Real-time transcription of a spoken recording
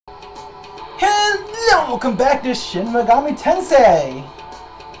welcome back to Shin Megami Tensei!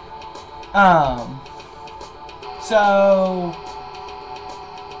 So...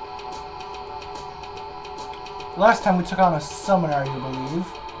 Last time we took on a summoner, I believe.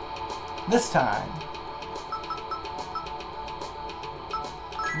 This time,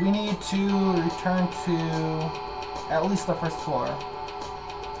 we need to return to at least the first floor.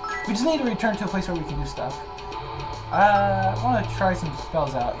 We just need to return to a place where we can do stuff. I want to try some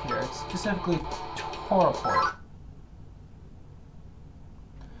spells out here, specifically Teleport.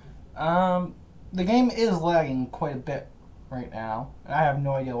 The game is lagging quite a bit right now, and I have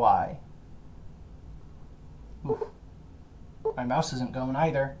no idea why. Oof. My mouse isn't going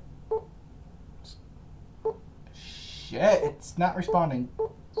either. Shit, it's not responding.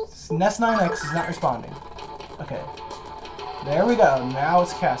 NES9X is not responding. Okay. There we go. Now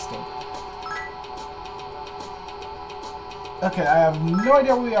it's casting. Okay, I have no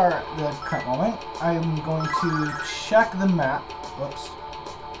idea where we are at the current moment. I'm going to check the map. Whoops.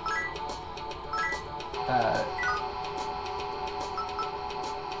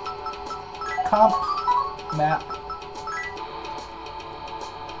 Comp map.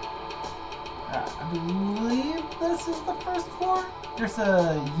 I believe this is the first floor. There's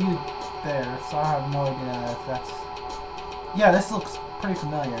a U there, so I have no idea if that's... Yeah, this looks pretty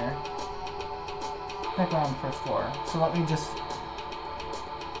familiar. I think we're on the first floor. So let me just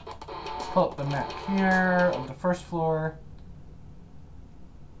pull up the map here of the first floor.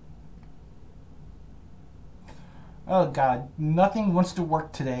 Oh god, nothing wants to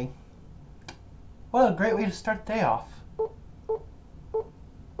work today. What a great way to start the day off.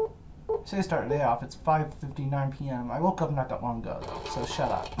 Say start the day off, it's 5:59 p.m. I woke up not that long ago though, so shut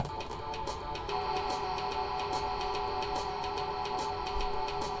up.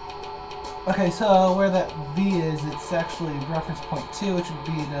 Okay, so where that V is, it's actually reference point 2, which would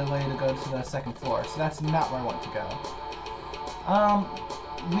be the way to go to the second floor. So that's not where I want to go.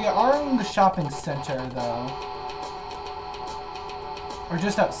 We are in the shopping center though. Or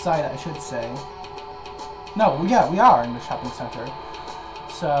just outside, I should say. No, yeah, we are in the shopping center.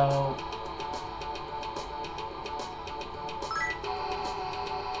 So...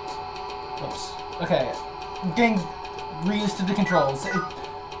 Oops. Okay. I'm getting reused to the controls.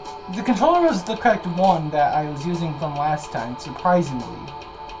 The controller was the correct one that I was using from last time, surprisingly.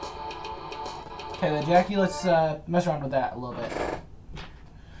 Okay, then Jackie, let's mess around with that a little bit.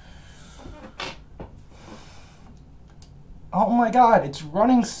 Oh my god, it's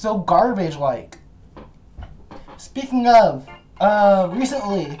running so garbage-like. Speaking of,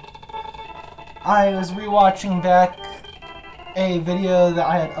 recently, I was rewatching back a video that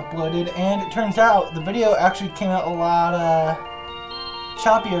I had uploaded, and it turns out the video actually came out a lot,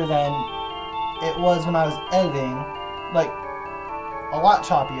 choppier than it was when I was editing. Like, a lot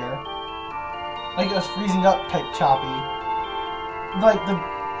choppier. Like, it was freezing up type choppy. Like, the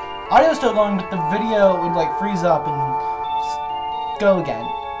audio's still going, but the video would, like, freeze up and go again.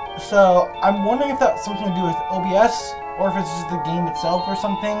 So, I'm wondering if that's something to do with OBS, or if it's just the game itself or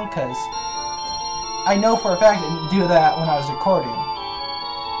something, because I know for a fact it didn't do that when I was recording.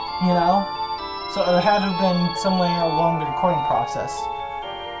 You know? So it had to have been somewhere along the recording process.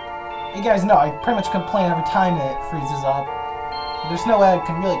 You guys know, I pretty much complain every time that it freezes up. There's no way I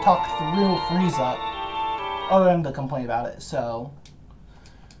can really talk through freeze up, other than to complain about it, so...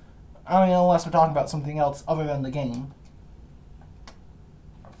 I mean, unless we're talking about something else other than the game.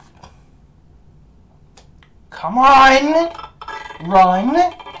 Come on! Run!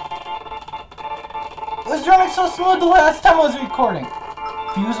 It was running so smooth the last time I was recording.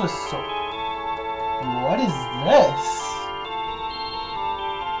 Fuse was so... What is this?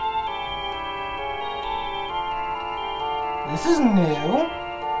 This is new.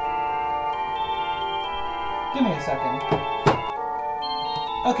 Give me a second.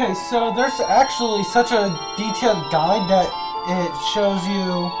 Okay, so there's actually such a detailed guide that it shows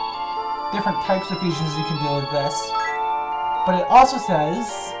you different types of fusions you can do with this. But it also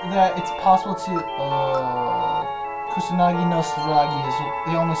says that it's possible to... Kusanagi no Suragi is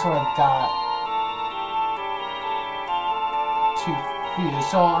the only sort of got to fuse.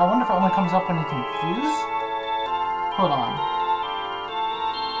 So I wonder if it only comes up when you can fuse? Hold on.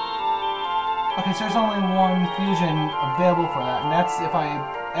 Okay, so there's only one fusion available for that, and that's if I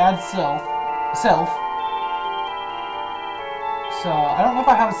add self. So I don't know if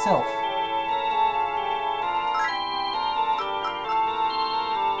I have a self.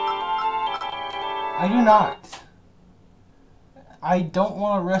 I do not. I don't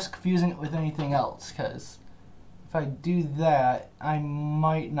want to risk fusing it with anything else, because if I do that, I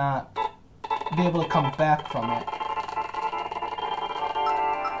might not be able to come back from it.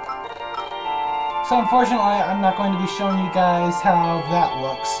 So unfortunately, I'm not going to be showing you guys how that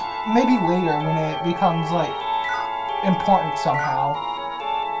looks. Maybe later when it becomes, like, important somehow.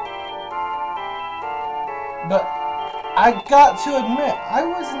 But I got to admit, I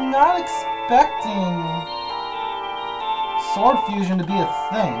was not expecting sword fusion to be a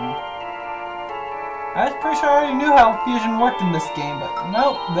thing. I was pretty sure I already knew how fusion worked in this game, but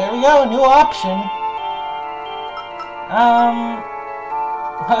nope, there we go, new option.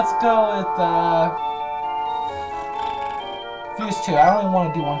 Let's go with, Fuse 2. I only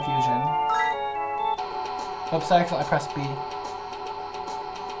want to do one fusion. Oops, I accidentally pressed B.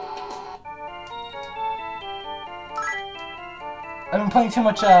 I've been playing too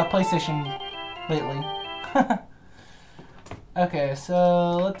much PlayStation lately. Okay,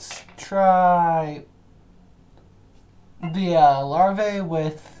 so let's try the larvae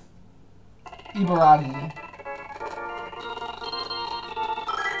with Ibaragi.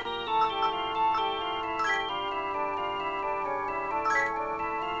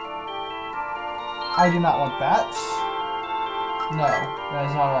 I do not want that. No, that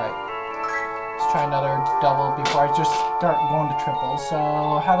is not right. Let's try another double before I just start going to triple. So,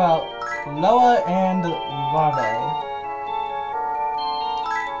 how about Loa and Larvae?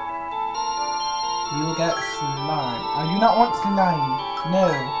 We will get slime. I do not want slime. No.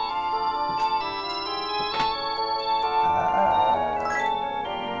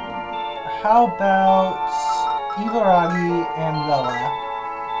 How about Ibaragi and Loa?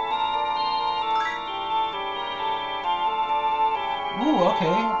 Ooh,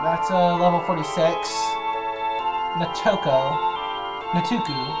 okay. That's level 46. Natuku.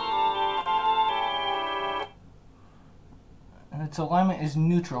 And its alignment is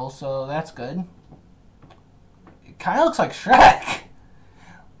neutral, so that's good. It kind of looks like Shrek.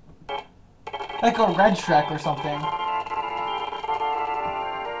 Like a red Shrek or something.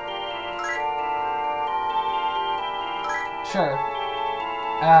 Sure.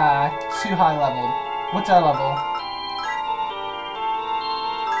 Too high leveled. What's our level?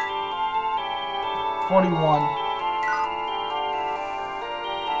 41.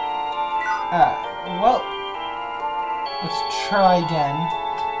 Well, let's try again.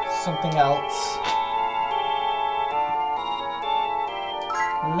 Something else.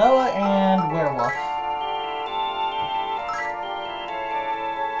 Loa and Werewolf.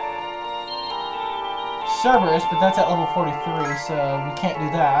 Cerberus, but that's at level 43, so we can't do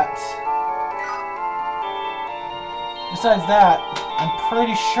that. Besides that, I'm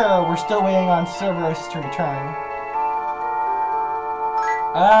pretty sure we're still waiting on Cerberus to return.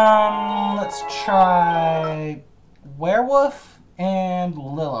 Let's try Werewolf and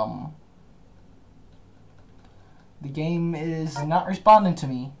Lilum. The game is not responding to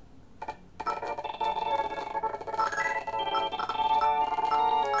me.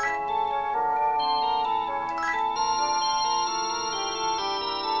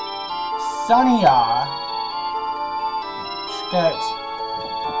 Sanya. She gets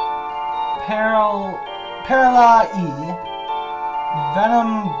Parala E,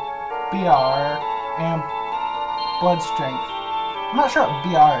 Venom BR, and Blood Strength. I'm not sure what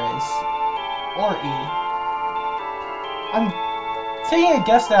BR is. Or E. I'm taking a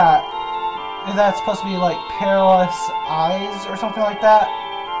guess that that's supposed to be like Perilous Eyes or something like that.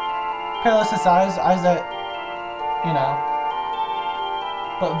 Perilous Eyes, eyes that, you know.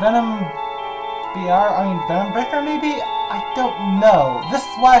 But Venom BR, I mean Venom Breaker maybe? I don't know. This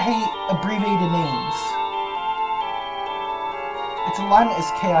is why I hate abbreviated names. Its alignment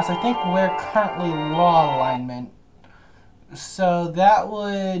is chaos. I think we're currently raw alignment. So that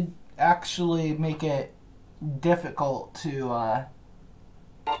would actually make it difficult to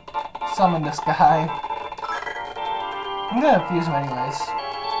summon this guy. I'm gonna fuse him anyways.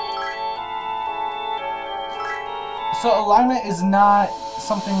 So alignment is not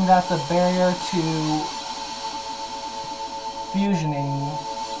something that's a barrier to fusioning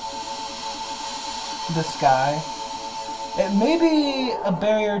this guy. It may be a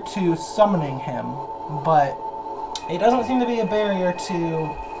barrier to summoning him, but it doesn't seem to be a barrier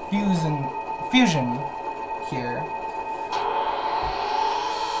to fusion here.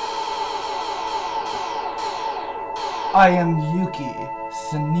 I am Yuki,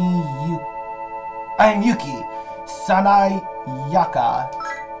 Sanai Yaka.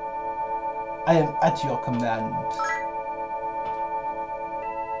 I am at your command.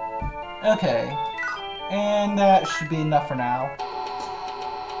 Okay, and that should be enough for now.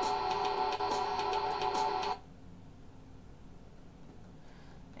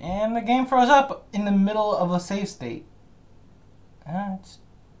 And the game froze up in the middle of a save state. It's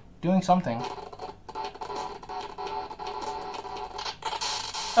doing something.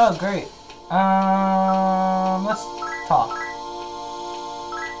 Oh, great. Let's talk.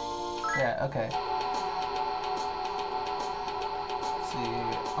 Yeah, okay. Let's see,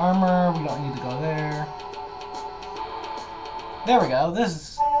 armor, we don't need to go there. There we go, this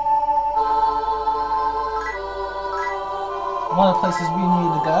is one of the places we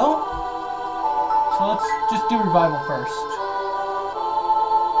need to go. So let's just do revival first.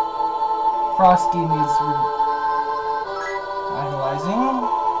 Frosty needs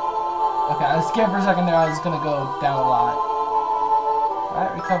revitalizing. Okay, I was scared for a second there I was gonna go down a lot.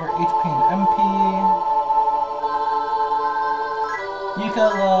 Alright, recover HP and MP. Yuka,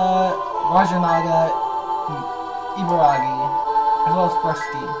 Rajanaga, Ibaragi, as well as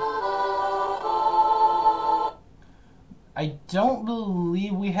Frosty. I don't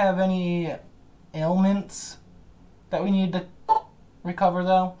believe we have any ailments that we need to recover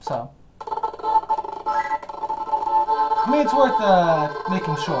though, so. I mean, it's worth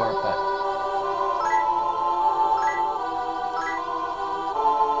making sure, but.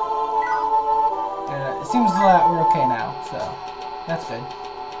 It seems that we're okay now, so that's good.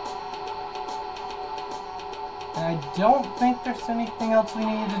 And I don't think there's anything else we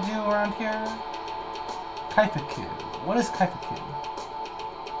need to do around here. Kaifuku. What is Kaifuku?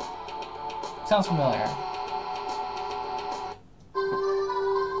 Sounds familiar.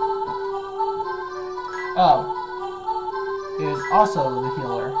 Oh. It is also the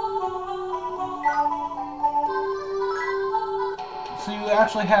healer. So you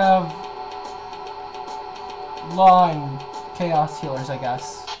actually have Law and Chaos healers, I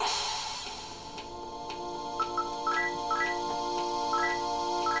guess.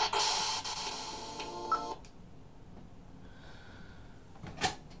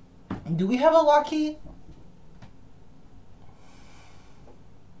 Do we have a lock key?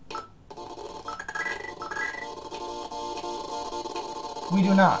 We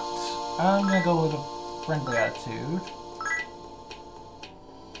do not. I'm gonna go with a friendly attitude.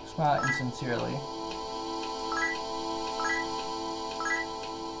 Smile insincerely.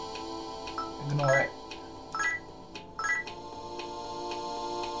 Ignore it.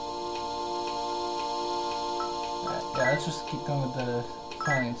 Yeah, let's just keep going with the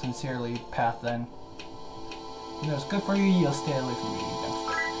smiling insincerely path then. You know, it's good for you, you'll stay away from me.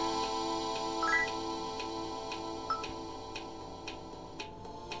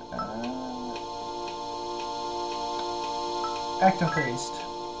 Active phased.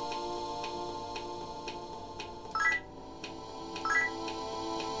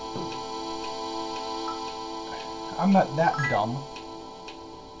 I'm not that dumb.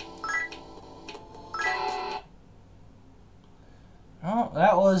 Oh,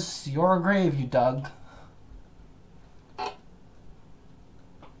 that was your grave you dug.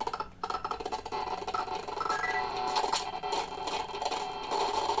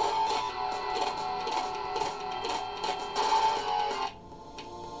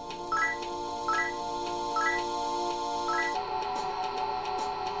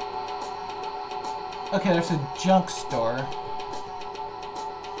 Okay, there's a junk store.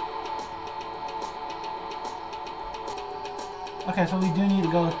 Okay, so we do need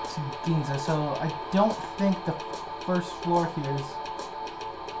to go to Ginza, so I don't think the first floor here is...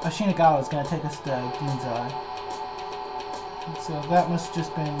 Shinagawa is going to take us to Ginza. So that must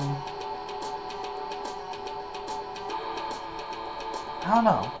just been... I don't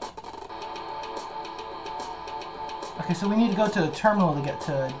know. Okay, so we need to go to the terminal to get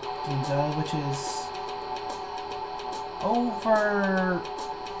to Ginza, which is... over...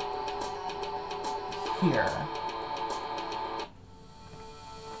 here.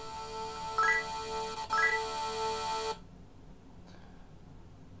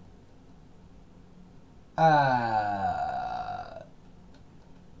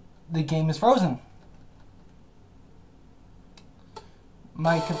 The game is frozen.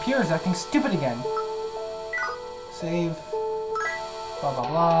 My computer's acting stupid again. Save. Blah blah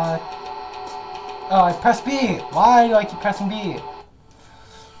blah. Oh, I pressed B! Why do I keep pressing B?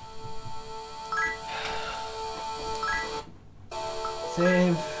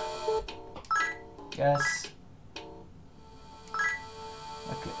 Save. Yes.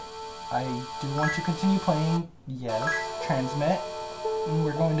 Okay. I do want to continue playing. Yes. Transmit. And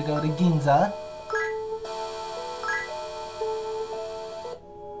we're going to go to Ginza.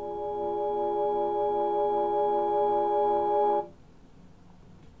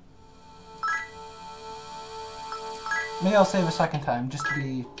 Maybe I'll save a second time, just to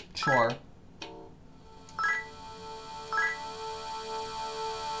be sure.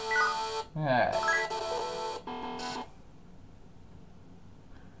 Alright.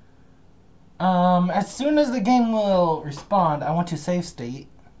 As soon as the game will respond, I want to save state.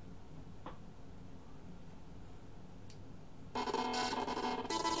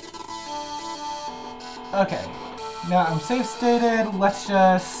 Okay. Now I'm safe stated. Let's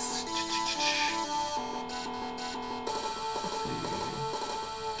just...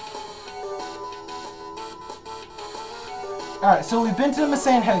 Alright, so we've been to the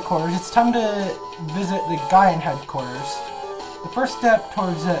Masan headquarters. It's time to visit the Gaian headquarters. The first step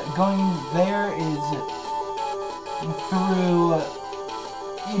towards going there is through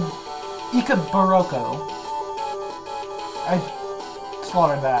Ikebukuro. I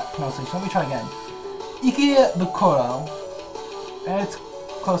slaughtered that pronunciation. Let me try again. Ikebukuro. It's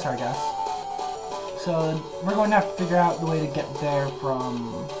closer, I guess. So we're going to have to figure out the way to get there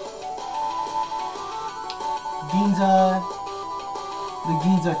from ginza. The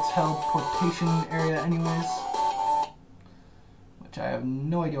ginza teleportation area anyways. Which I have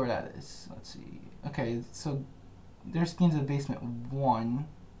no idea where that is. Let's see. Okay, so there's ginza basement 1.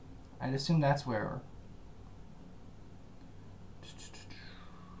 I'd assume that's where...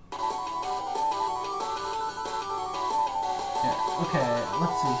 Yeah, okay,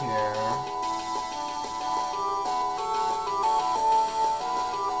 let's see here.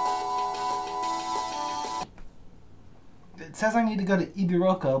 It says I need to go to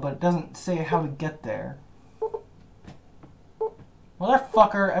Ikebukuro, but it doesn't say how to get there.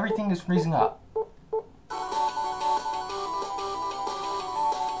 Motherfucker, everything is freezing up.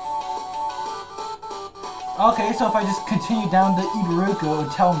 Okay, so if I just continue down to Ikebukuro, it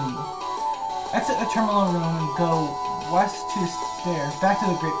would tell me. Exit the terminal room and go west to the stairs, back to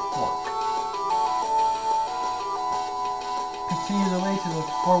the Great Fork. Continue the way to the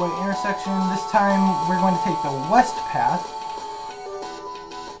 4-way intersection. This time, we're going to take the west path.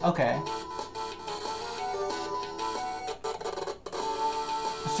 Okay.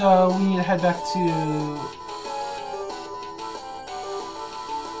 So, we need to head back to...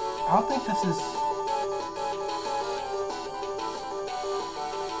 I don't think this is...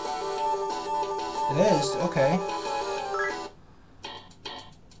 It is, okay.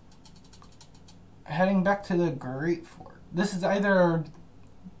 Heading back to the Great Fork. This is either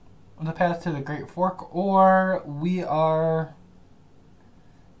the path to the Great Fork, or we are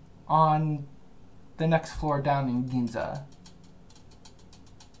on the next floor down in Ginza.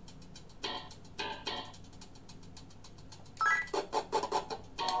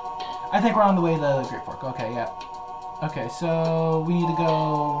 I think we're on the way to the Great Fork. Okay, yeah. Okay, so we need to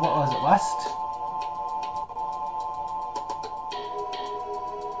go, what was it, west?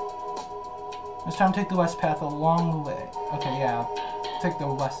 This time take the west path along the way. Okay, yeah. Take the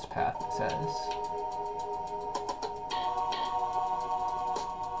west path, it says.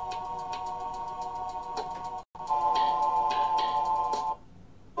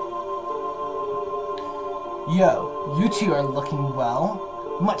 Yo, you two are looking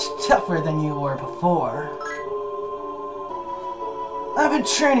well. Much tougher than you were before. I've been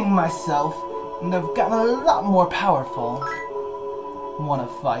training myself, and I've gotten a lot more powerful. Wanna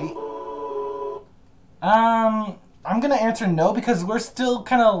fight? I'm gonna answer no because we're still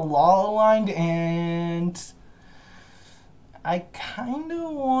kind of law-aligned and I kind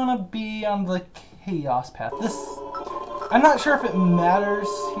of want to be on the chaos path. I'm not sure if it matters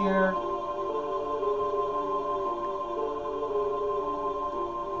here.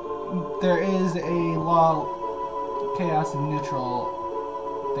 There is a law, chaos and neutral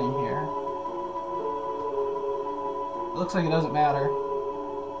thing here. It looks like it doesn't matter.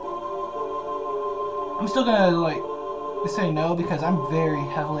 I'm still gonna, like, say no because I'm very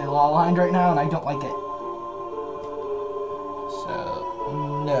heavily law-aligned right now and I don't like it.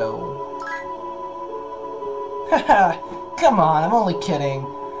 So, no. Haha, come on, I'm only kidding.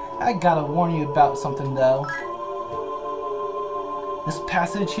 I gotta warn you about something though. This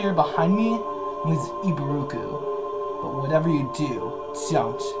passage here behind me leads to Ikebukuro, but whatever you do,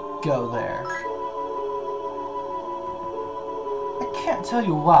 don't go there. I can't tell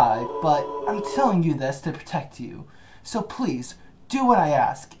you why, but I'm telling you this to protect you. So please, do what I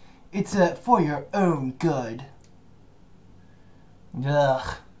ask. It's for your own good.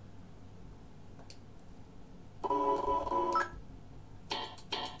 Ugh.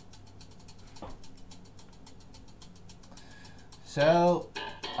 So,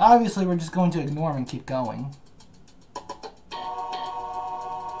 obviously we're just going to ignore him and keep going.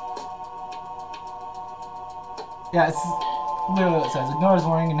 Yeah, it's literally what it says. Ignore his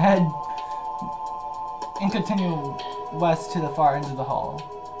warning and head and continue west to the far end of the hall.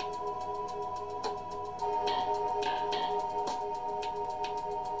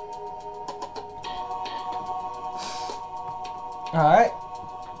 Alright.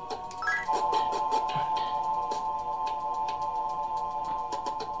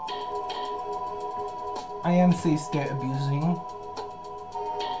 I am safe state abusing.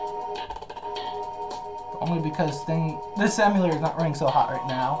 Only because this emulator is not running so hot right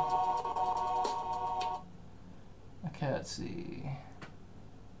now. Okay, let's see.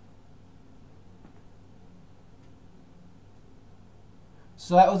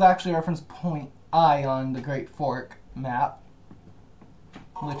 So that was actually reference point I on the Great Fork map,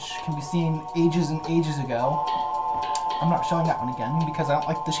 which can be seen ages and ages ago. I'm not showing that one again because I don't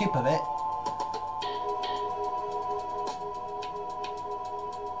like the shape of it.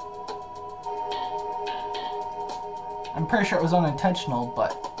 I'm pretty sure it was unintentional,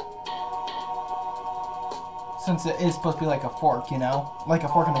 but since it is supposed to be like a fork, you know? Like a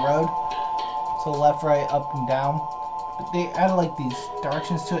fork in the road. So left, right, up, and down. But they added like these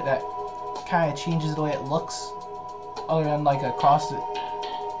directions to it that kind of changes the way it looks. Other than like across it.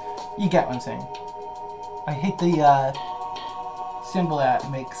 You get what I'm saying. I hate the symbol that it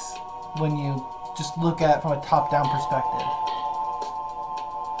makes when you just look at it from a top-down perspective.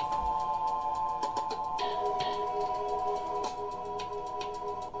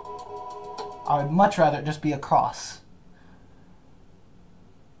 I would much rather it just be a cross.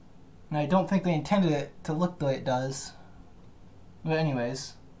 And I don't think they intended it to look the way it does. But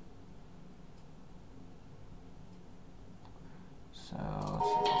anyways.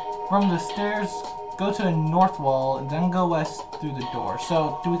 So, from the stairs, go to the north wall, and then go west through the door.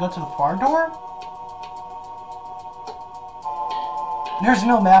 So, do we go to the far door? There's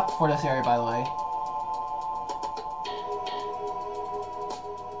no map for this area, by the way.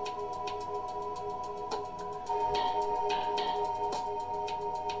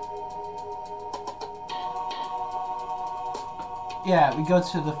 Yeah, we go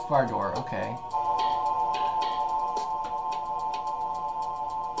to the far door, okay.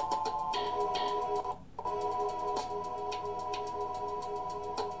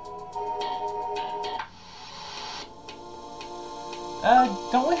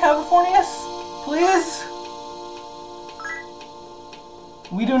 Don't we have a Fornius? Please?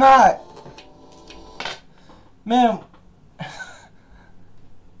 We do not. Man.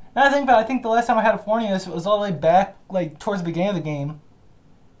 Now I think about it, I think the last time I had a Fornius was all the way back, like, towards the beginning of the game.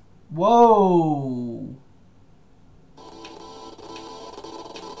 Whoa.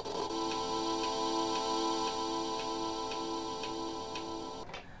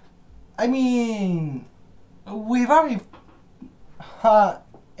 I mean, we've already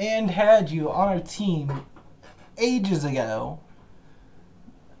and had you on our team ages ago.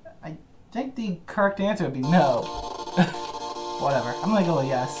 I think the correct answer would be no. Whatever. I'm gonna go with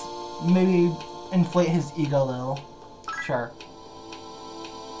yes. Maybe inflate his ego a little. Sure.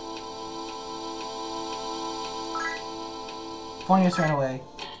 Fornius ran away.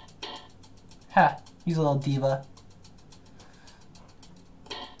 Ha. He's a little diva.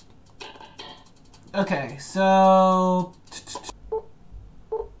 Okay, so...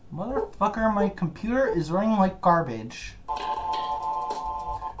 Motherfucker, my computer is running like garbage.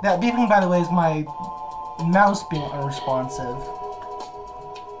 That beeping, by the way, is my mouse being unresponsive.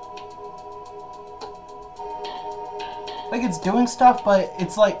 Like, it's doing stuff, but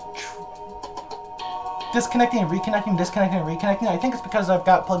it's like disconnecting and reconnecting, disconnecting and reconnecting. I think it's because I've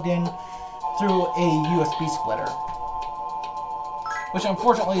got plugged in through a USB splitter. Which,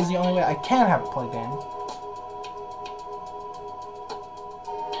 unfortunately, is the only way I can have it plugged in.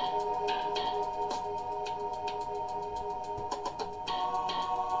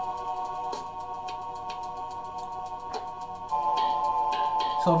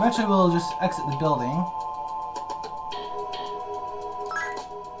 So eventually we'll just exit the building.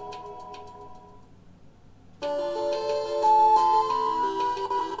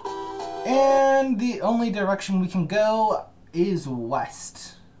 And the only direction we can go is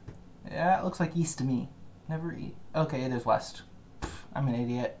west. Yeah, it looks like east to me. Never eat. Okay, it is west. Pff, I'm an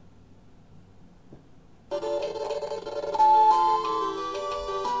idiot.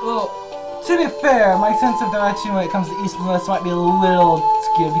 Well, to be fair, my sense of direction when it comes to east and west might be a little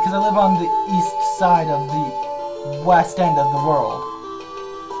skewed because I live on the east side of the west end of the world.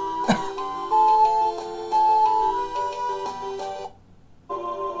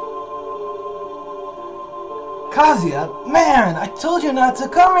 Kazuya, man, I told you not to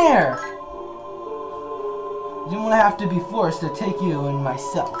come here! You didn't want to have to be forced to take you and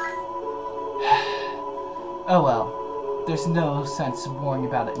myself. Oh well, there's no sense of worrying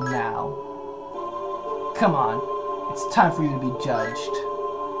about it now. Come on, it's time for you to be judged.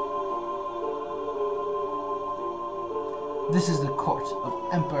 This is the court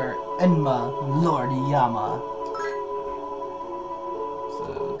of Emperor Enma, Lord Yama.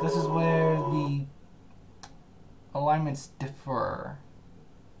 So this is where the alignments differ.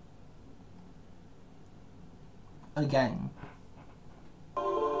 Again.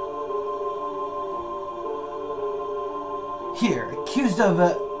 Here, accused of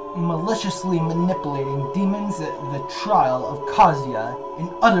maliciously manipulating demons at the trial of Kazuya. In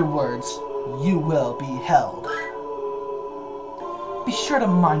other words, you will be held. Be sure to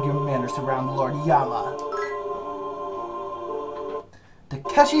mind your manners around Lord Yama.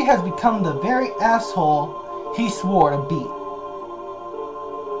 Takeshi has become the very asshole he swore to beat.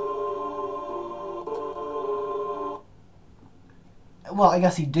 Well, I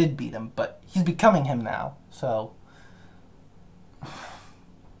guess he did beat him, but he's becoming him now, so...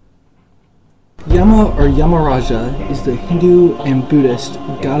 Yama or Yamaraja is the Hindu and Buddhist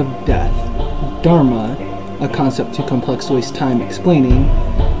god of death, Dharma, a concept too complex to waste time explaining,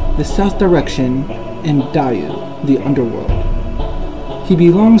 the south direction, and Dayu, the underworld. He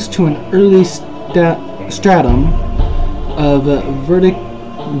belongs to an early stratum of Vedic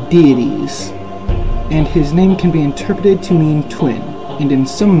deities, and his name can be interpreted to mean twin, and in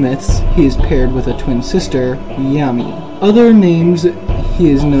some myths he is paired with a twin sister, Yami. Other names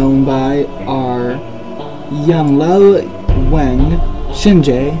he is known by are Yanlao Weng,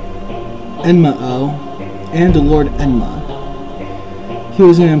 Shinje, Enmao, and Lord Enma. He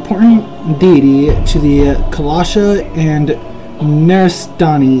was an important deity to the Kalasha and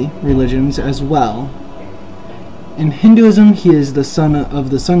Narastani religions as well. In Hinduism, he is the son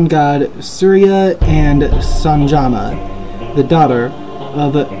of the sun god Surya and Sanjana, the daughter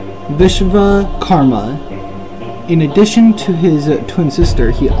of Vishvakarma. In addition to his twin sister,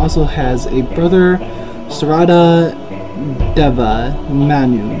 he also has a brother, Sarada Deva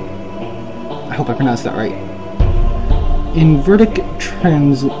Manu. I hope I pronounced that right. In Vedic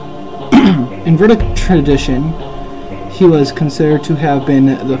tradition, he was considered to have been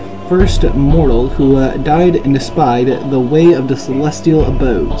the first mortal who died and espied the way of the celestial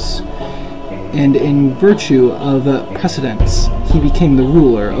abodes. And in virtue of precedence, he became the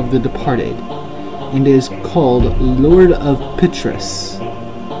ruler of the departed, and is called Lord of Pitris.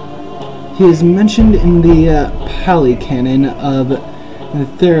 He is mentioned in the Pali canon of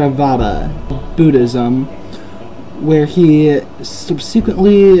Theravada Buddhism, where he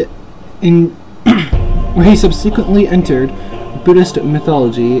subsequently entered Buddhist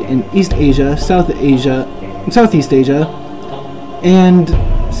mythology in East Asia, Southeast Asia, and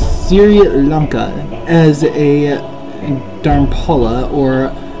Sri Lanka as a Dharmapala or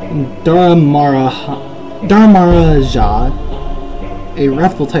Dharmaraja, a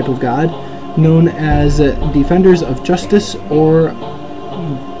wrathful type of god known as defenders of justice or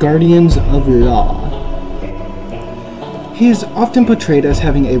guardians of law. He is often portrayed as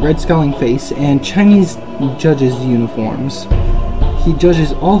having a red scowling face and Chinese judges' uniforms. He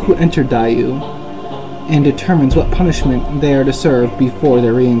judges all who enter Dayu and determines what punishment they are to serve before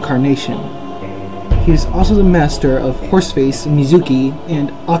their reincarnation. He is also the master of Horseface Mizuki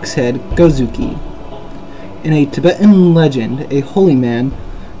and Oxhead Gozuki. In a Tibetan legend, a holy man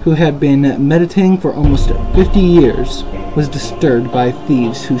who had been meditating for almost 50 years was disturbed by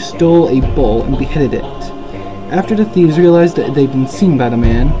thieves who stole a bull and beheaded it. After the thieves realized that they'd been seen by the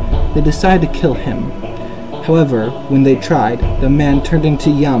man, they decided to kill him. However, when they tried, the man turned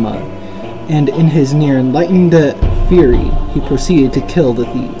into Yama, and in his near-enlightened fury, he proceeded to kill the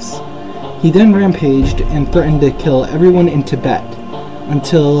thieves. He then rampaged and threatened to kill everyone in Tibet,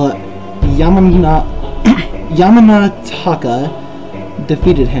 until Yamanataka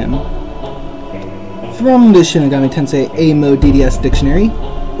defeated him. From the Shinigami Tensei A-Mode DDS Dictionary,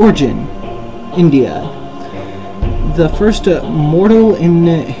 Origin, India. The first mortal in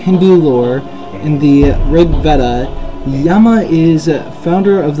Hindu lore in the Rig Veda, Yama is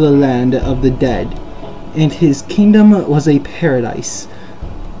founder of the land of the dead, and his kingdom was a paradise.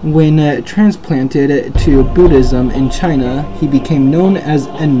 When transplanted to Buddhism in China, he became known as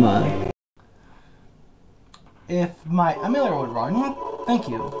Enma. If my emulator would run, thank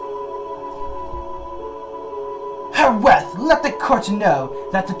you. Herewith, let the court know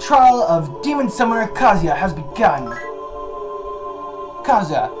that the trial of Demon Summoner Kazuya has begun.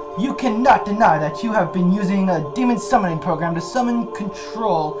 Kazuya, you cannot deny that you have been using a demon summoning program to summon,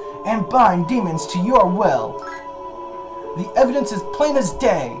 control, and bind demons to your will. The evidence is plain as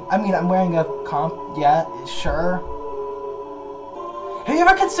day. I mean, I'm wearing a comp, yeah, sure. Have you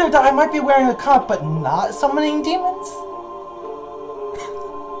ever considered that I might be wearing a comp but not summoning demons?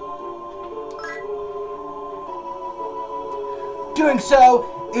 Doing so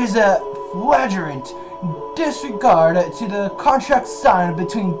is a flagrant disregard to the contract signed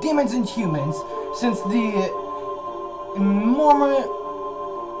between demons and humans since the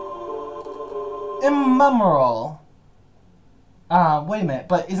immemorial. Wait a minute,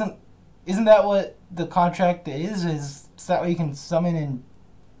 but isn't that what the contract is? Is that what you can summon in...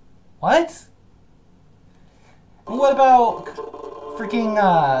 What? What about freaking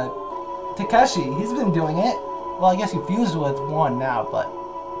Takeshi? He's been doing it. Well, I guess he fused with one now, but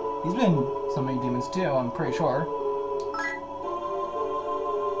he's been summoning demons too, I'm pretty sure.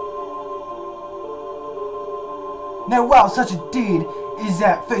 Now, while such a deed is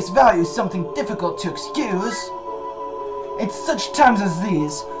at face value something difficult to excuse, in such times as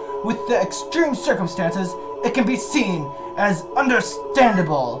these, with the extreme circumstances, it can be seen as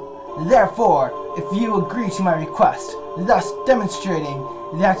understandable. Therefore, if you agree to my request, thus demonstrating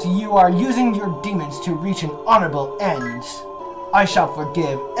that you are using your demons to reach an honorable end, I shall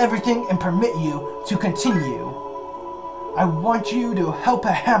forgive everything and permit you to continue. I want you to help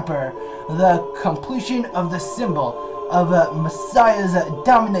hamper the completion of the symbol of Messiah's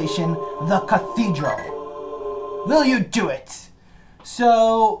domination, the cathedral. Will you do it?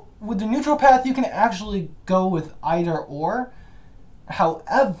 So, with the neutral path, you can actually go with either or.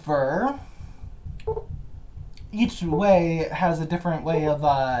 However, each way has a different way of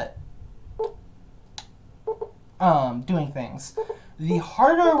doing things. The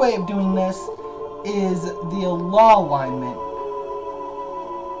harder way of doing this is the law alignment.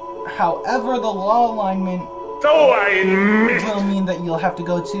 However, the law alignment will mean that you'll have to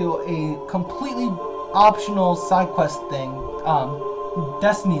go to a completely optional side quest thing,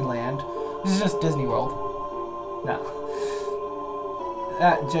 Destinyland. This is just Disney World. No.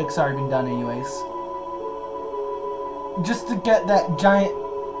 That joke's already been done anyways. Just to get that giant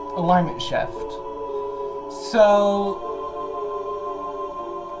alignment shift. So,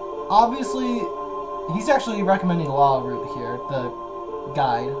 obviously, he's actually recommending the law route here. The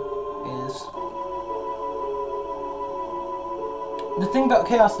guide is. The thing about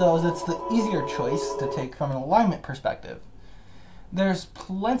Chaos, though, is it's the easier choice to take from an alignment perspective. There's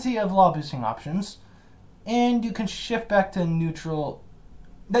plenty of law boosting options, and you can shift back to neutral,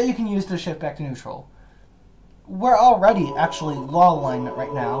 that you can use to shift back to neutral. We're already actually law alignment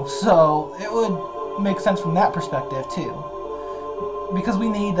right now, so it would make sense from that perspective too. Because we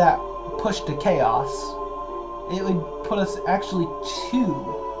need that push to chaos, it would put us actually to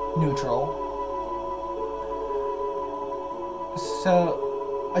neutral.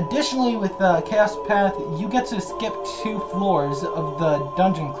 So, additionally with the Chaos Path, you get to skip 2 floors of the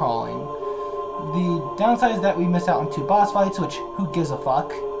dungeon crawling. The downside is that we miss out on 2 boss fights, which, who gives a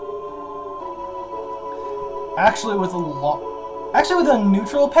fuck? Actually, with a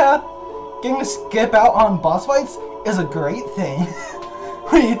neutral path, getting to skip out on boss fights is a great thing.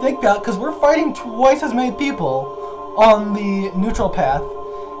 When you think about it, because we're fighting twice as many people on the neutral path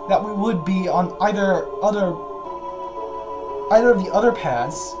that we would be on either of the other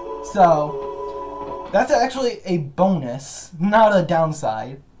paths. So that's actually a bonus, not a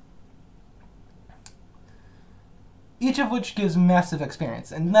downside. Each of which gives massive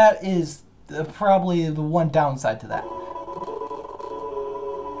experience, and that is probably the one downside to that.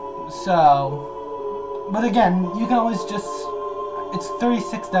 So, but again, you can always just, it's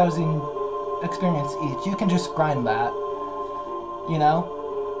 36,000 experience each. You can just grind that, you know?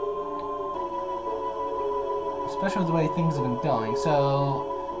 Especially with the way things have been going.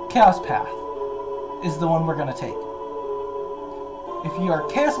 So, Chaos Path is the one we're going to take. If you are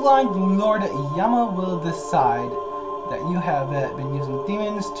Chaos aligned, Lord Yama will decide that you have been using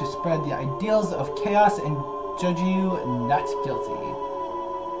demons to spread the ideals of chaos and judge you not guilty.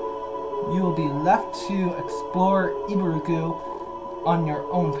 You will be left to explore Ikebukuro on your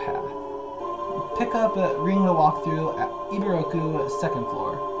own path. Pick up Ring the Walkthrough at Ikebukuro 2nd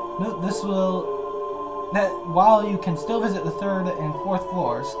floor. Note this that while you can still visit the 3rd and 4th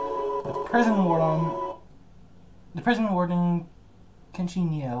floors, the prison warden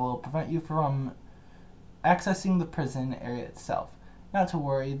Kenshinya will prevent you from accessing the prison area itself. Not to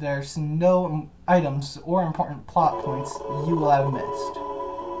worry, there's no items or important plot points you will have missed.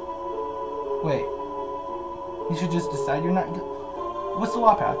 Wait, you should just decide you're not. What's the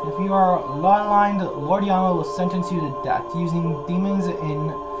law path? If you are law-aligned, Lord Yama will sentence you to death using demons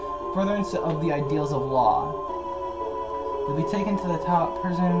in furtherance of the ideals of law. You'll be taken to the top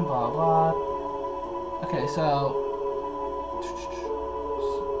prison, blah blah. Okay, so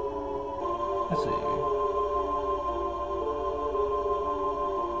let's see.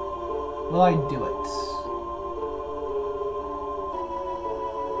 Will I do it?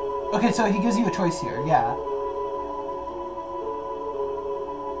 Okay, so he gives you a choice here, yeah.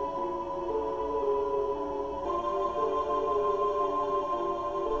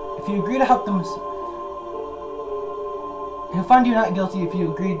 If you agree to help them, he'll find you not guilty if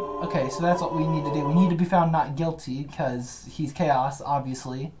you agree. Okay, so that's what we need to do. We need to be found not guilty because he's chaos,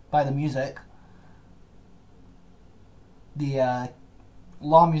 obviously, by the music. The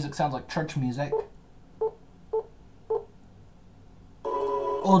law music sounds like church music.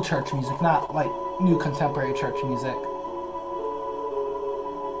 old church music, not like new contemporary church music.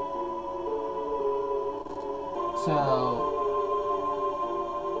 So,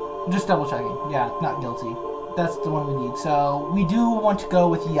 just double checking. Yeah, not guilty. That's the one we need. So, we do want to go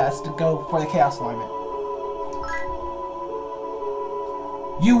with yes to go for the chaos alignment.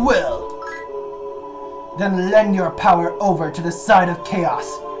 You will! Then lend your power over to the side of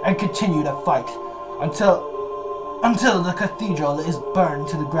chaos and continue to fight until the cathedral is burned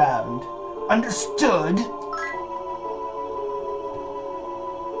to the ground. Understood?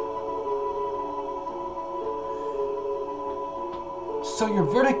 So your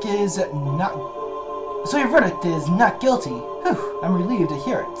verdict is not guilty. Whew, I'm relieved to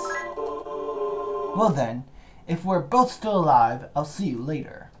hear it. Well then, if we're both still alive, I'll see you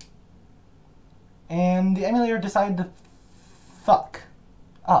later. And the emulator decided to fuck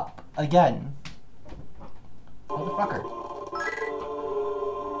up again. Motherfucker.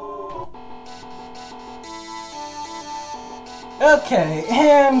 Okay,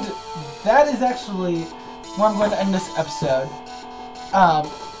 and that is actually where I'm going to end this episode.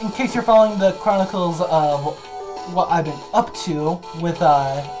 In case you're following the chronicles of what I've been up to with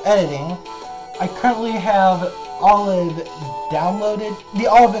editing, I currently have Olive downloaded, the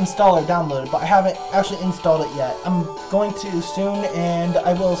Olive installer downloaded, but I haven't actually installed it yet. I'm going to soon, and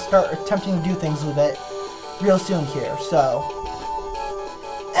I will start attempting to do things with it real soon here. So,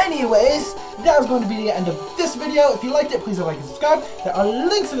 anyways, that was going to be the end of this video. If you liked it, please like and subscribe. There are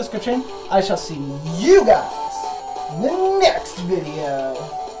links in the description. I shall see you guys in the next video.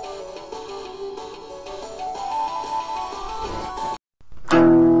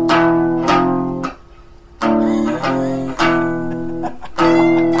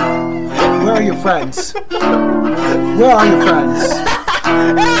 Where are your friends? Where are your friends?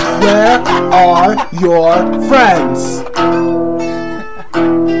 Where are your friends?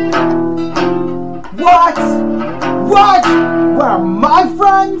 What? What? Where are my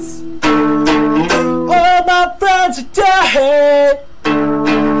friends? All my friends are dead.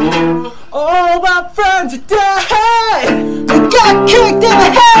 All my friends are dead. We got kicked in the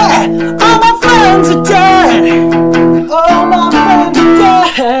head.